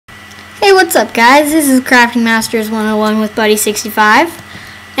Hey, what's up guys? This is Crafting Masters 101 with buddy65,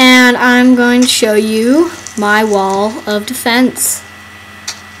 and I'm going to show you my wall of defense.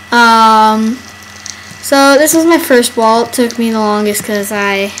 So this was my first wall. It took me the longest because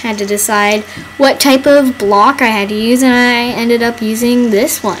I had to decide what type of block I had to use, and I ended up using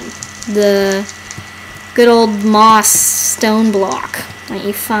this one, the good old moss stone block that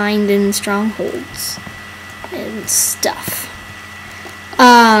you find in strongholds and stuff.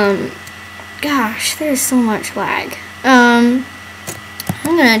 Gosh, there's so much lag. I'm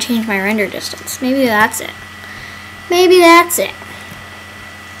gonna change my render distance. Maybe that's it. Maybe that's it.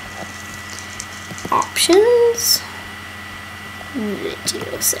 Options.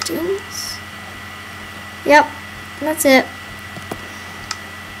 Video settings. Yep, that's it.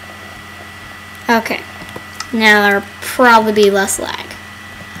 Okay. Now there'll probably be less lag.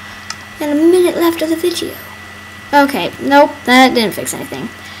 And a minute left of the video. Okay, nope, that didn't fix anything.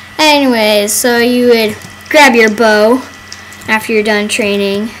 Anyways, so you would grab your bow after you're done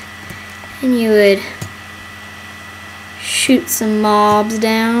training, and you would shoot some mobs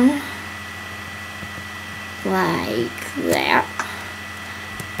down like that.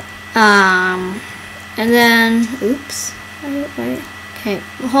 And then, oops, okay,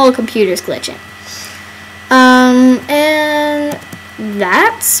 the whole computer's glitching. And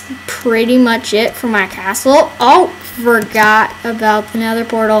that's pretty much it for my castle. Oh, forgot about the nether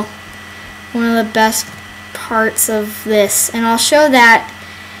portal. One of the best parts of this, and I'll show that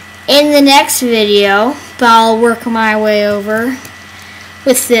in the next video, but I'll work my way over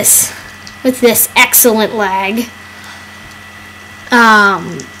with this excellent lag.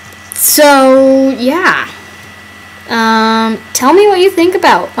 So yeah, tell me what you think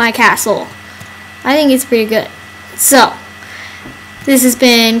about my castle. I think it's pretty good. So this has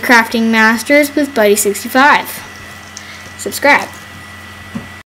been Crafting Masters with buddy65. Subscribe.